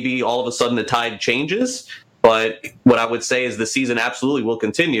 and maybe all of a sudden the tide changes. But what I would say is the season absolutely will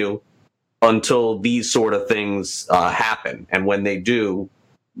continue until these sort of things happen, and when they do,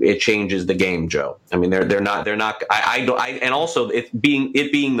 it changes the game, Joe. I mean, they're not. And also, it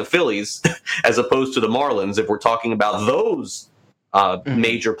being the Phillies as opposed to the Marlins. If we're talking about those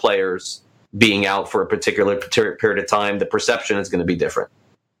major players being out for a particular period of time, the perception is going to be different.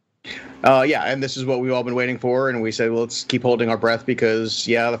 Yeah, and this is what we've all been waiting for, and we said, well, let's keep holding our breath because,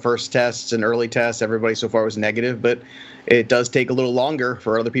 the first tests and early tests, everybody so far was negative, but it does take a little longer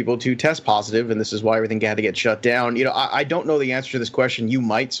for other people to test positive, and this is why everything had to get shut down. I don't know the answer to this question. You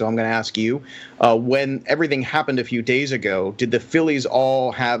might, so I'm going to ask you. When everything happened a few days ago, did the Phillies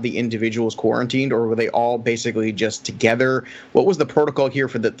all have the individuals quarantined, or were they all basically just together? What was the protocol here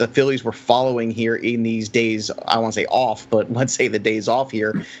for the Phillies were following here in these days, I won't say off, but let's say the days off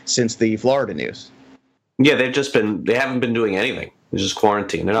here since the Florida news? Yeah, they haven't been doing anything. It's just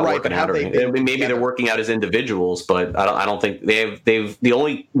quarantine. They're not working out or anything. Maybe they're working out as individuals, but I don't think they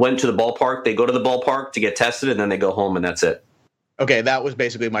only went to the ballpark. They go to the ballpark to get tested, and then they go home, and that's it. Okay, that was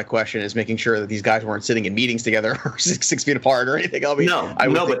basically my question, is making sure that these guys weren't sitting in meetings together or 6 feet apart or anything. But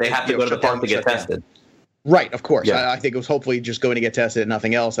they have to go to the park to get tested. Right, of course. Yeah. I think it was hopefully just going to get tested and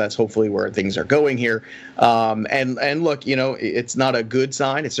nothing else. That's hopefully where things are going here. And look, it's not a good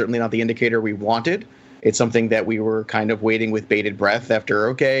sign. It's certainly not the indicator we wanted. It's something that we were kind of waiting with bated breath after,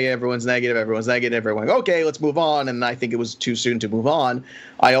 okay, everyone's negative, everyone, okay, let's move on. And I think it was too soon to move on.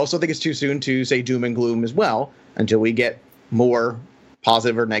 I also think it's too soon to say doom and gloom as well until we get more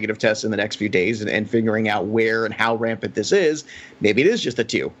positive or negative tests in the next few days and figuring out where and how rampant this is. Maybe it is just a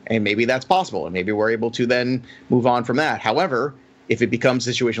 2, and maybe that's possible, and maybe we're able to then move on from that. However, if it becomes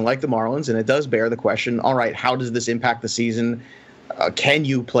a situation like the Marlins, and it does bear the question, all right, how does this impact the season? Can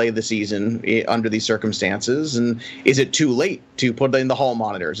you play the season under these circumstances? And is it too late to put in the hall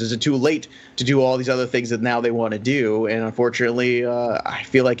monitors? Is it too late to do all these other things that now they want to do? And unfortunately, I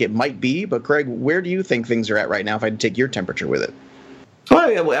feel like it might be. But Craig, where do you think things are at right now if I had to take your temperature with it?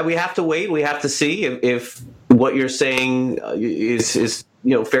 Well, we have to wait. We have to see if what you're saying is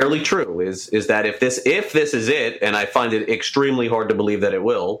fairly true. Is that if this is it, and I find it extremely hard to believe that it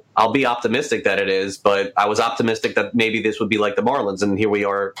will. I'll be optimistic that it is, but I was optimistic that maybe this would be like the Marlins, and here we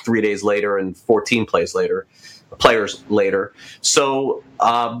are 3 days later and 14 players later. So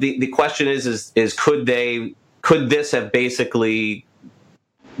the question is could this have basically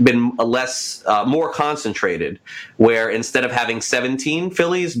been more concentrated, where instead of having 17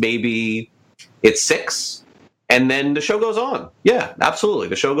 Phillies, maybe it's 6, and then the show goes on. Yeah, absolutely.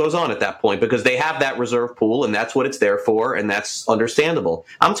 The show goes on at that point because they have that reserve pool, and that's what it's there for, and that's understandable.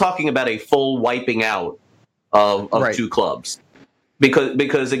 I'm talking about a full wiping out of right. 2 clubs.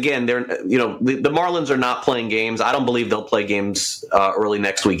 Because again, they're the Marlins are not playing games. I don't believe they'll play games early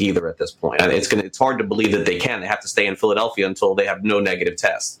next week either. At this point, it's hard to believe that they can. They have to stay in Philadelphia until they have no negative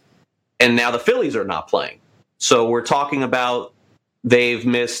tests. And now the Phillies are not playing. So we're talking about they've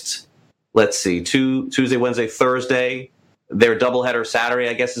missed, let's see, Tuesday, Wednesday, Thursday. Their doubleheader Saturday,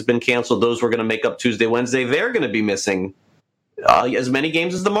 I guess, has been canceled. Those were going to make up Tuesday, Wednesday. They're going to be missing as many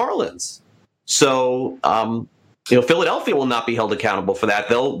games as the Marlins. So. Philadelphia will not be held accountable for that.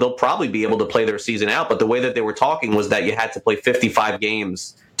 They'll probably be able to play their season out, but the way that they were talking was that you had to play 55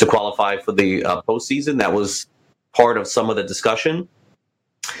 games to qualify for the postseason. That was part of some of the discussion.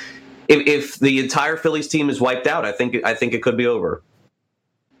 If the entire Phillies team is wiped out, I think it could be over.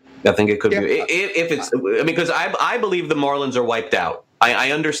 I think it could be. If it's, because I believe the Marlins are wiped out.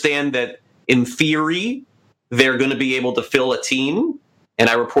 I understand that in theory they're going to be able to fill a team, and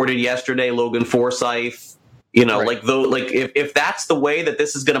I reported yesterday Logan Forsythe. Right. If that's the way that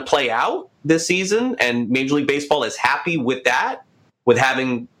this is going to play out this season, and Major League Baseball is happy with that, with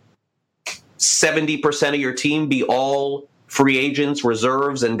having 70% of your team be all free agents,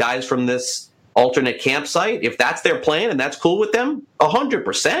 reserves, and guys from this alternate campsite, if that's their plan and that's cool with them,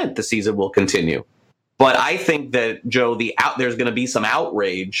 100% the season will continue. But I think that, Joe, there's going to be some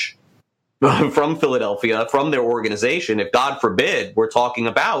outrage from Philadelphia, from their organization, if God forbid we're talking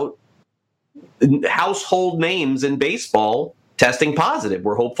about household names in baseball testing positive.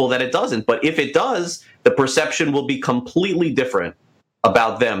 We're hopeful that it doesn't. But if it does, the perception will be completely different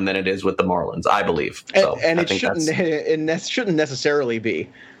about them than it is with the Marlins, I believe. So and it shouldn't necessarily be,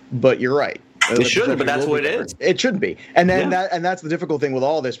 but you're right. It shouldn't, but that's what it is. It shouldn't be, and then that's the difficult thing with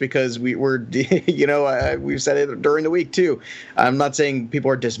all this, because we've said it during the week too. I'm not saying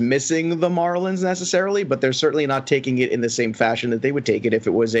people are dismissing the Marlins necessarily, but they're certainly not taking it in the same fashion that they would take it if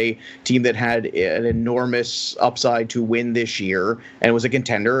it was a team that had an enormous upside to win this year and was a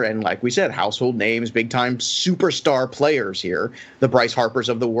contender. And like we said, household names, big time superstar players here, the Bryce Harpers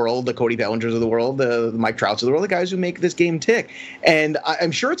of the world, the Cody Bellingers of the world, the Mike Trouts of the world, the guys who make this game tick. And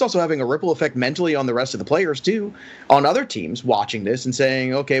I'm sure it's also having a ripple effect mentally on the rest of the players too, on other teams watching this and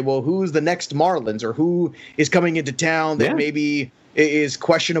saying, okay, well, who's the next Marlins, or who is coming into town that maybe is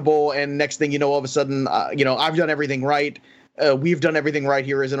questionable, and next thing you know, all of a sudden, I've done everything right. We've done everything right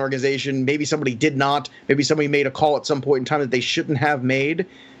here as an organization. Maybe somebody did not. Maybe somebody made a call at some point in time that they shouldn't have made.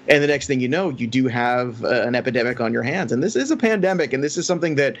 And the next thing you know, you do have an epidemic on your hands. And this is a pandemic, and this is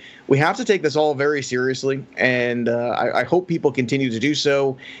something that we have to take this all very seriously. And I hope people continue to do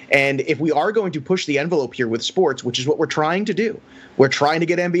so. And if we are going to push the envelope here with sports, which is what we're trying to do, we're trying to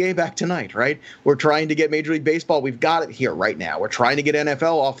get NBA back tonight, right? We're trying to get Major League Baseball. We've got it here right now. We're trying to get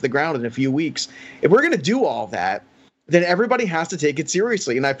NFL off the ground in a few weeks. If we're going to do all that, then everybody has to take it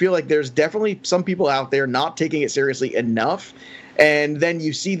seriously. And I feel like there's definitely some people out there not taking it seriously enough. And then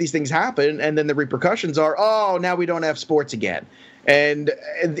you see these things happen, and then the repercussions are, oh, now we don't have sports again. And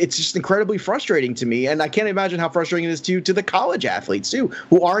it's just incredibly frustrating to me. And I can't imagine how frustrating it is to the college athletes, too,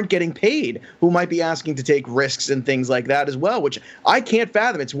 who aren't getting paid, who might be asking to take risks and things like that as well, which I can't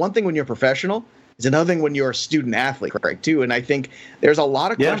fathom. It's one thing when you're professional. It's another thing when you're a student athlete, Craig, too. And I think there's a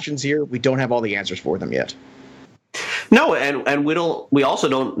lot of questions here. We don't have all the answers for them yet. No, and we also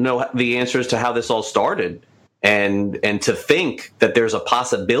don't know the answers to how this all started. And to think that there's a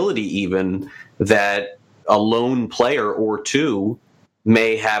possibility even that a lone player or two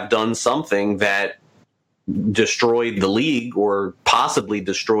may have done something that destroyed the league or possibly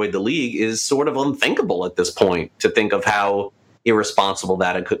destroyed the league is sort of unthinkable at this point, to think of how irresponsible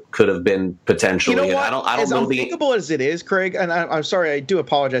that it could have been potentially. You know what? I don't know. As unthinkable as it is, Craig, and I'm sorry, I do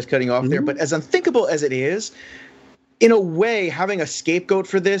apologize cutting off there, but as unthinkable as it is, in a way, having a scapegoat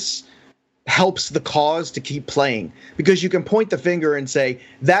for this helps the cause to keep playing, because you can point the finger and say,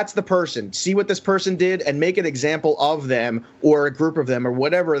 that's the person, see what this person did, and make an example of them or a group of them or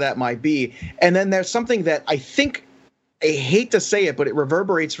whatever that might be. And then there's something that I think, I hate to say it, but it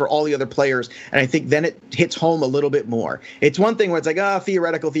reverberates for all the other players. And I think then it hits home a little bit more. It's one thing where it's like,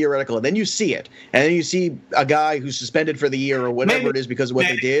 theoretical. And then you see it. And then you see a guy who's suspended for the year or whatever it is because of what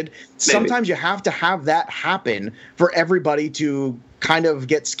they did. Sometimes you have to have that happen for everybody to kind of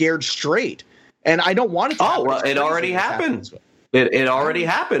get scared straight. And I don't want it to happen. Oh, well, it already happened. It already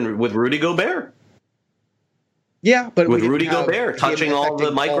happened with Rudy Gobert. Yeah, but with Rudy Gobert touching all the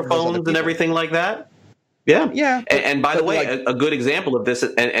microphones and everything like that. Yeah. And by the way, a good example of this,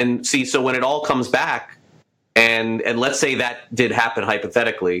 and see, so when it all comes back, and let's say that did happen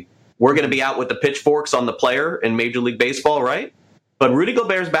hypothetically, we're going to be out with the pitchforks on the player in Major League Baseball, right? But Rudy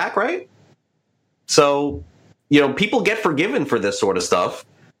Gobert's back, right? So, people get forgiven for this sort of stuff.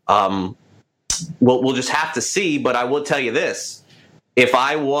 We'll just have to see, but I will tell you this. If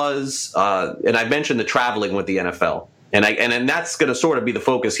I was, and I mentioned the traveling with the NFL, and that's going to sort of be the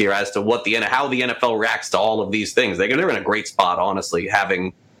focus here as to how the NFL reacts to all of these things. They're in a great spot, honestly,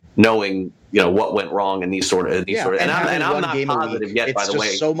 knowing what went wrong in these sort of. And I'm not positive yet. By the way, it's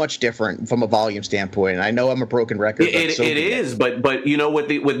just so much different from a volume standpoint. And I know I'm a broken record. It is, but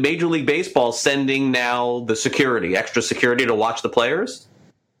with Major League Baseball sending now the extra security to watch the players,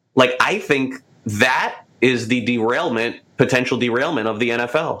 like I think that is the potential derailment of the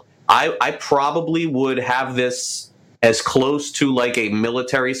NFL. I probably would have this as close to like a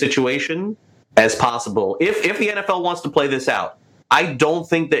military situation as possible. If the NFL wants to play this out, I don't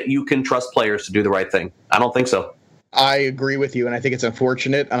think that you can trust players to do the right thing. I don't think so. I agree with you, and I think it's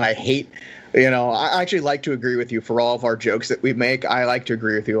unfortunate, and I hate I actually like to agree with you for all of our jokes that we make. I like to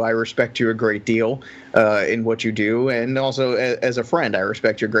agree with you. I respect you a great deal in what you do. And also as a friend, I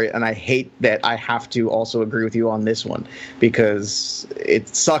respect you great. And I hate that I have to also agree with you on this one, because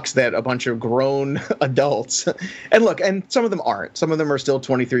it sucks that a bunch of grown adults and some of them aren't. Some of them are still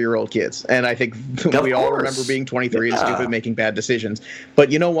 23-year-old kids. And I think we all remember being 23 and stupid, making bad decisions.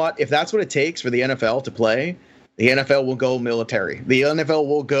 But you know what? If that's what it takes for the NFL to play, the NFL will go military. The NFL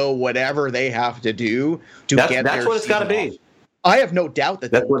will go whatever they have to do to get there. That's what it's got to be. I have no doubt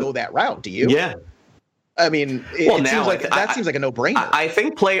that they'll go that route. Do you? Yeah. I mean, it seems like that seems like a no-brainer. I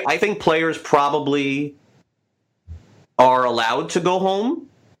think players probably are allowed to go home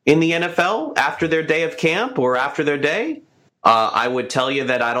in the NFL after their day of camp or after their day. I would tell you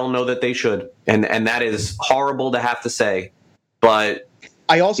that I don't know that they should, and that is horrible to have to say. But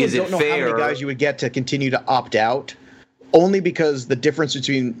I also don't know how many guys you would get to continue to opt out, only because the difference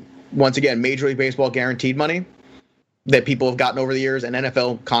between, once again, Major League Baseball guaranteed money that people have gotten over the years and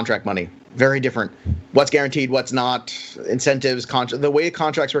NFL contract money. Very different. What's guaranteed, what's not, incentives, the way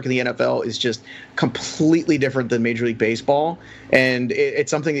contracts work in the NFL is just completely different than Major League Baseball. And it's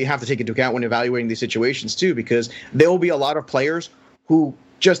something that you have to take into account when evaluating these situations too, because there will be a lot of players who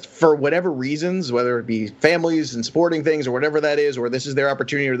just for whatever reasons, whether it be families and sporting things or whatever that is, or this is their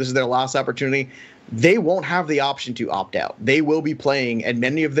opportunity or this is their last opportunity, they won't have the option to opt out. They will be playing, and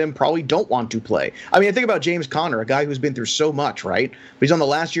many of them probably don't want to play. I mean, I think about James Conner, a guy who's been through so much, right? But he's on the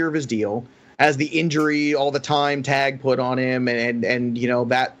last year of his deal, has the injury all the time tag put on him, and you know,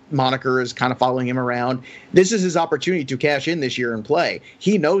 that moniker is kind of following him around. This is his opportunity to cash in this year and play.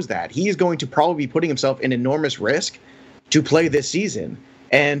 He knows that. He is going to probably be putting himself in enormous risk to play this season.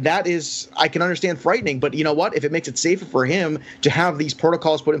 And that is, I can understand, frightening. But you know what? If it makes it safer for him to have these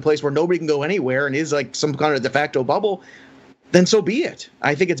protocols put in place where nobody can go anywhere and is like some kind of de facto bubble, then so be it.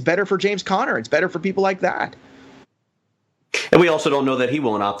 I think it's better for James Conner. It's better for people like that. And we also don't know that he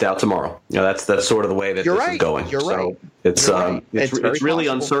won't opt out tomorrow. You know, that's sort of the way that this is going. You're right. It's really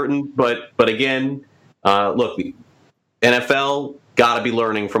uncertain. But again, look, the NFL got to be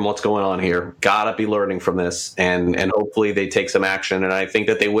learning from what's going on here. Got to be learning from this, and hopefully they take some action. And I think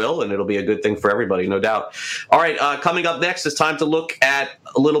that they will, and it'll be a good thing for everybody, no doubt. All right, coming up next, it's time to look at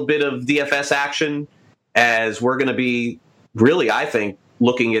a little bit of DFS action, as we're going to be really, I think,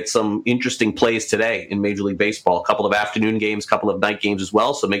 looking at some interesting plays today in Major League Baseball. A couple of afternoon games, a couple of night games as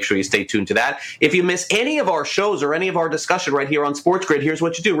well, so make sure you stay tuned to that. If you miss any of our shows or any of our discussion right here on Sports Grid, here's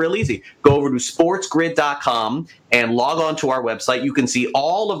what you do. Real easy. Go over to sportsgrid.com and log on to our website. You can see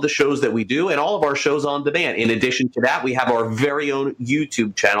all of the shows that we do and all of our shows on demand. In addition to that, we have our very own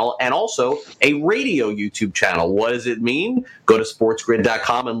YouTube channel and also a radio YouTube channel. What does it mean? Go to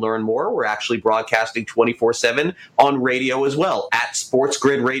sportsgrid.com and learn more. We're actually broadcasting 24/7 on radio as well, at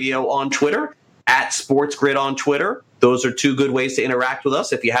SportsGrid Radio on Twitter, at SportsGrid on Twitter. Those are two good ways to interact with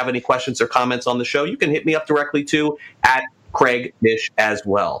us. If you have any questions or comments on the show, you can hit me up directly too at Craig Mish as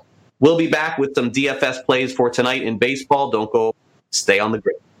well. We'll be back with some DFS plays for tonight in baseball. Don't go. Stay on the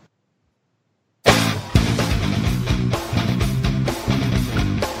grid.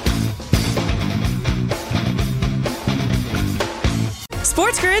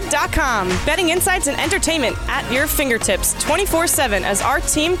 SportsGrid.com. Betting insights and entertainment at your fingertips 24/7 as our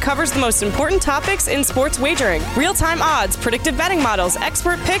team covers the most important topics in sports wagering. Real-time odds, predictive betting models,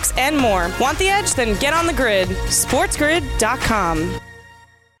 expert picks, and more. Want the edge? Then get on the grid. SportsGrid.com.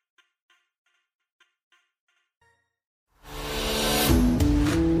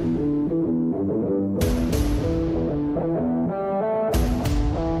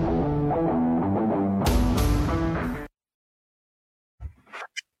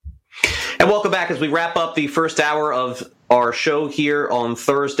 And welcome back as we wrap up the first hour of our show here on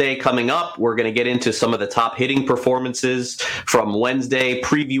Thursday. Coming up, we're going to get into some of the top hitting performances from Wednesday,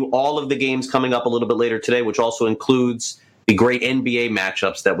 preview all of the games coming up a little bit later today, which also includes the great NBA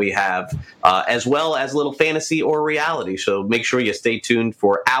matchups that we have, as well as a little fantasy or reality. So make sure you stay tuned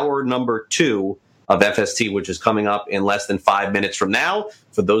for hour number 2 of FST, which is coming up in less than 5 minutes from now.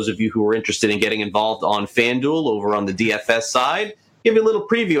 For those of you who are interested in getting involved on FanDuel over on the DFS side, give you a little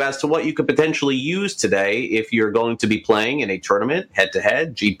preview as to what you could potentially use today if you're going to be playing in a tournament,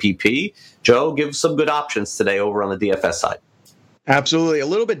 head-to-head, GPP. Joe, give some good options today over on the DFS side. Absolutely. A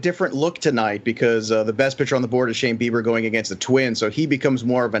little bit different look tonight because the best pitcher on the board is Shane Bieber going against the Twins, so he becomes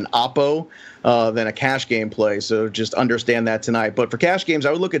more of an oppo than a cash game play, so just understand that tonight. But for cash games,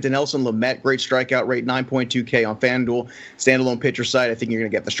 I would look at Dinelson Lamet, great strikeout rate, 9.2K on FanDuel, standalone pitcher side. I think you're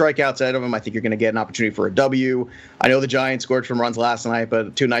going to get the strikeouts out of him. I think you're going to get an opportunity for a W. I know the Giants scored some runs last night,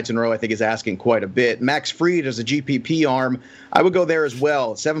 but 2 nights in a row I think is asking quite a bit. Max Fried as a GPP arm, I would go there as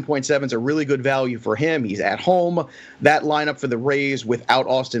well. 7.7 is a really good value for him. He's at home. That lineup for the Rays without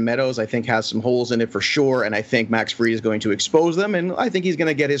Austin Meadows, I think, has some holes in it for sure, and I think Max Fried is going to expose them, and I think he's going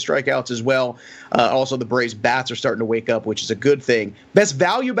to get his strikeouts as well. Also, the Braves' bats are starting to wake up, which is a good thing. Best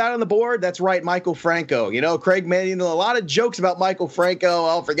value bat on the board? That's right, Michael Franco. You know, Craig made a lot of jokes about Michael Franco.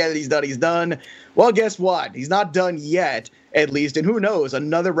 I'll forget it, he's done. Well, guess what? He's not done yet. at least. And who knows,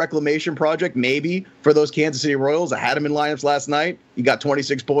 another reclamation project maybe for those Kansas City Royals. I had him in lineups last night. He got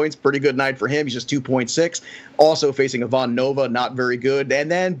 26 points. Pretty good night for him. He's just 2.6. Also facing Ivan Nova, not very good.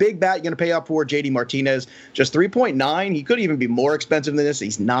 And then big bat you're going to pay up for JD Martinez, just 3.9. He could even be more expensive than this.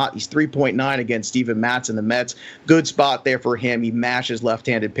 He's not. He's 3.9 against Steven Matz and the Mets. Good spot there for him. He mashes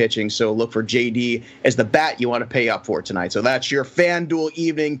left-handed pitching, so look for JD as the bat you want to pay up for tonight. So that's your FanDuel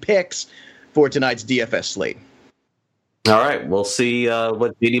evening picks for tonight's DFS slate. All right, we'll see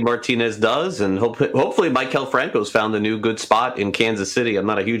what JD Martinez does, and hopefully Maikel Franco's found a new good spot in Kansas City. I'm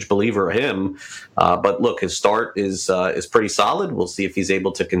not a huge believer of him, but look, his start is pretty solid. We'll see if he's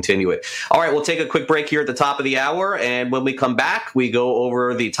able to continue it. All right, we'll take a quick break here at the top of the hour, and when we come back, we go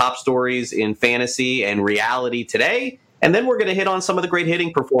over the top stories in fantasy and reality today, and then we're going to hit on some of the great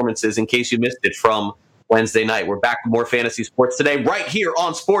hitting performances in case you missed it from Wednesday night. We're back with more fantasy sports today right here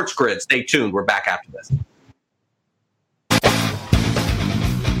on Sports Grid. Stay tuned. We're back after this.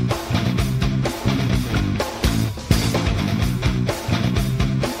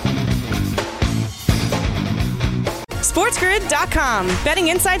 SportsGrid.com. Betting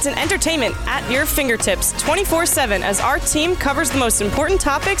insights and entertainment at your fingertips 24/7 as our team covers the most important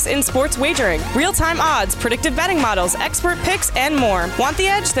topics in sports wagering. Real-time odds, predictive betting models, expert picks, and more. Want the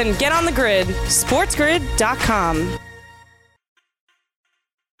edge? Then get on the grid. SportsGrid.com.